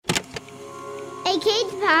A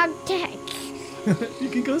kids podcast. You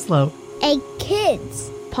can go slow. A kids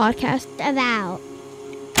podcast about.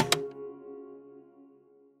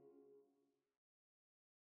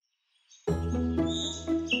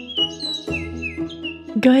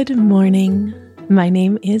 Good morning. My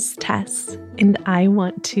name is Tess, and I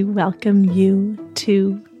want to welcome you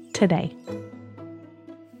to today.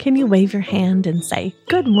 Can you wave your hand and say,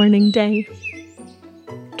 "Good morning, day"?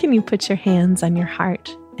 Can you put your hands on your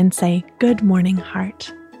heart and say, "Good morning,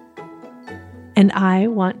 heart"? And I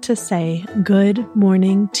want to say good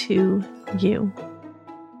morning to you.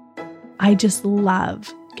 I just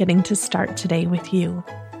love getting to start today with you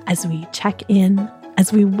as we check in,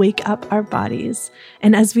 as we wake up our bodies,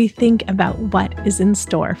 and as we think about what is in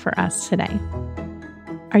store for us today.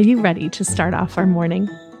 Are you ready to start off our morning?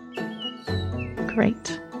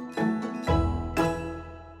 Great.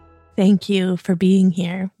 Thank you for being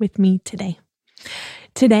here with me today.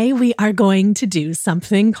 Today, we are going to do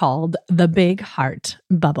something called the Big Heart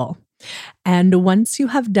Bubble. And once you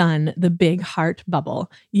have done the Big Heart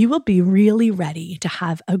Bubble, you will be really ready to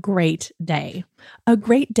have a great day. A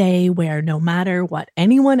great day where no matter what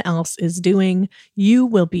anyone else is doing, you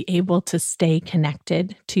will be able to stay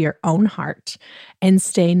connected to your own heart and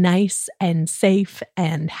stay nice and safe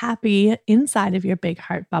and happy inside of your Big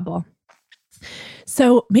Heart Bubble.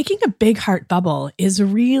 So making a Big Heart Bubble is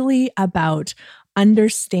really about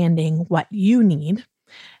understanding what you need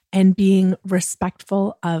and being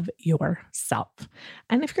respectful of yourself.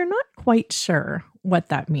 And if you're not quite sure what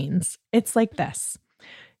that means, it's like this.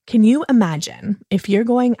 Can you imagine if you're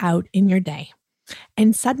going out in your day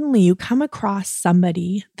and suddenly you come across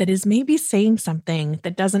somebody that is maybe saying something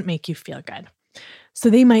that doesn't make you feel good? So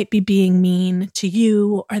they might be being mean to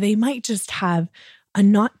you, or they might just have a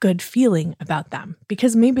not good feeling about them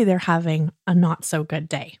because maybe they're having a not so good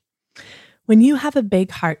day. When you have a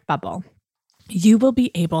Big Heart Bubble, you will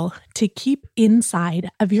be able to keep inside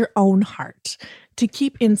of your own heart, to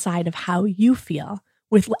keep inside of how you feel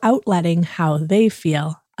without letting how they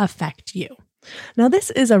feel affect you. Now, this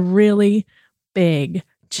is a really big,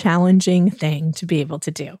 challenging thing to be able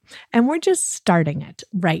to do, and we're just starting it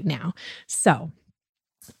right now. So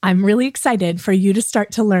I'm really excited for you to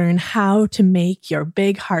start to learn how to make your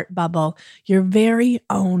Big Heart Bubble your very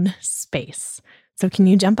own space. So can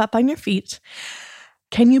you jump up on your feet?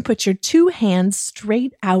 Can you put your two hands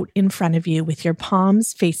straight out in front of you with your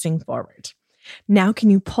palms facing forward? Now,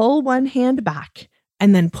 can you pull one hand back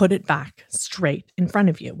and then put it back straight in front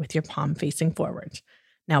of you with your palm facing forward?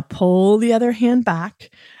 Now, pull the other hand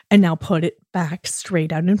back and now put it back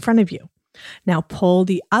straight out in front of you. Now, pull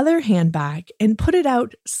the other hand back and put it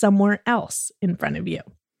out somewhere else in front of you.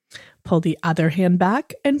 Pull the other hand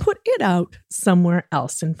back and put it out somewhere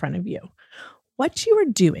else in front of you. What you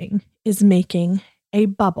are doing is making a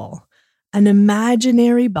bubble, an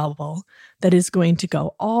imaginary bubble that is going to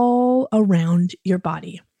go all around your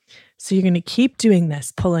body. So you're going to keep doing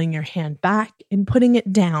this, pulling your hand back and putting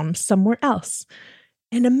it down somewhere else.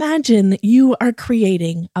 And imagine that you are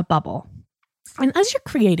creating a bubble. And as you're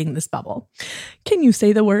creating this bubble, can you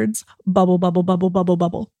say the words bubble, bubble, bubble, bubble,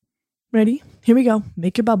 bubble? Ready? Here we go.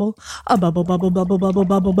 Make your bubble. A bubble, bubble, bubble, bubble,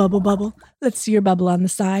 bubble, bubble, bubble. Let's see your bubble on the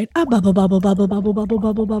side. A bubble, bubble, bubble, bubble, bubble,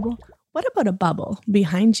 bubble, bubble. What about a bubble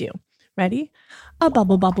behind you? Ready? A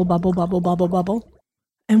bubble, bubble, bubble, bubble, bubble, bubble.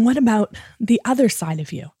 And what about the other side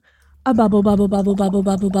of you? A bubble, bubble, bubble, bubble,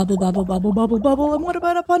 bubble, bubble, bubble, bubble, bubble, bubble. And what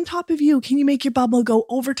about up on top of you? Can you make your bubble go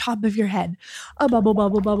over top of your head? A bubble,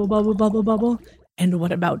 bubble, bubble, bubble, bubble, bubble. And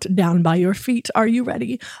what about down by your feet? Are you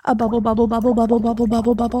ready? A bubble, bubble, bubble, bubble, bubble,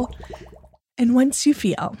 bubble, bubble. And once you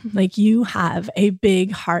feel like you have a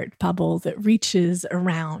big heart bubble that reaches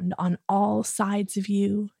around on all sides of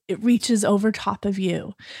you, it reaches over top of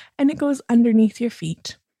you, and it goes underneath your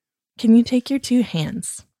feet, can you take your two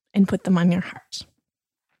hands and put them on your heart?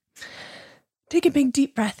 Take a big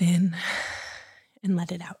deep breath in and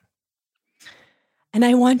let it out. And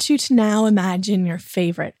I want you to now imagine your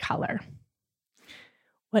favorite color.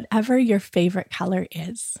 Whatever your favorite color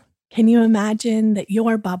is, can you imagine that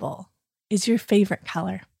your bubble is your favorite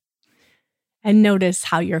color? And notice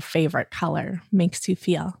how your favorite color makes you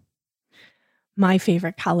feel. My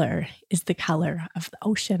favorite color is the color of the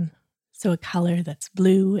ocean. So a color that's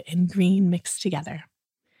blue and green mixed together.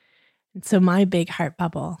 And so my Big Heart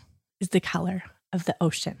Bubble is the color of the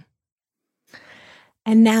ocean.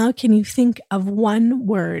 And now can you think of one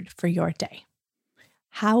word for your day?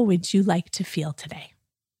 How would you like to feel today?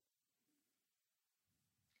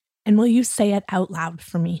 And will you say it out loud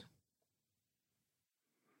for me?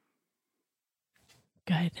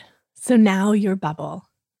 Good. So now your bubble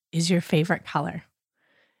is your favorite color.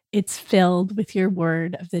 It's filled with your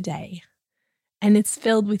word of the day. and it's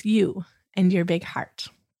filled with you and your big heart.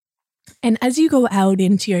 And as you go out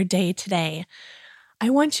into your day today, I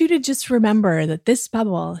want you to just remember that this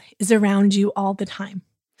bubble is around you all the time.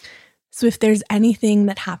 So if there's anything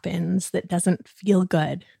that happens that doesn't feel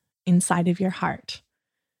good inside of your heart,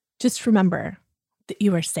 just remember that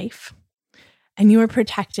you are safe and you are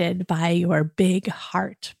protected by your big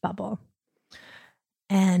heart bubble.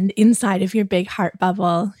 And inside of your big heart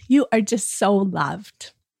bubble, you are just so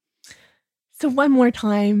loved. So one more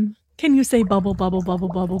time, can you say bubble, bubble, bubble,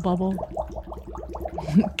 bubble, bubble?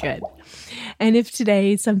 Good. And if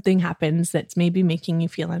today something happens that's maybe making you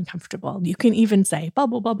feel uncomfortable, you can even say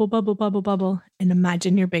bubble, bubble, bubble, bubble, bubble, and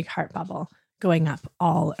imagine your big heart bubble going up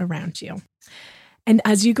all around you. And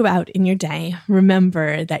as you go out in your day,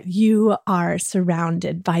 remember that you are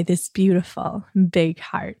surrounded by this beautiful big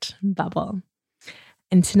heart bubble.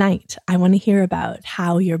 And tonight, I want to hear about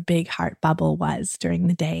how your big heart bubble was during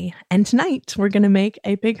the day. And tonight, we're going to make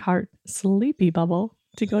a big heart sleepy bubble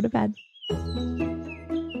to go to bed.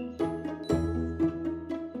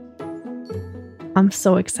 I'm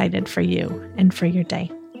so excited for you and for your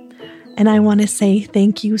day. And I want to say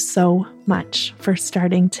thank you so much for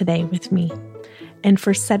starting today with me and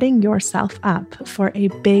for setting yourself up for a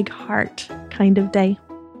big heart kind of day.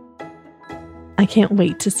 I can't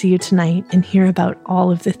wait to see you tonight and hear about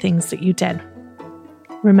all of the things that you did.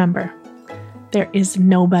 Remember, there is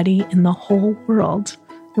nobody in the whole world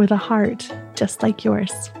with a heart just like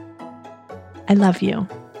yours. I love you,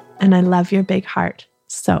 and I love your big heart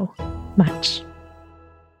so much.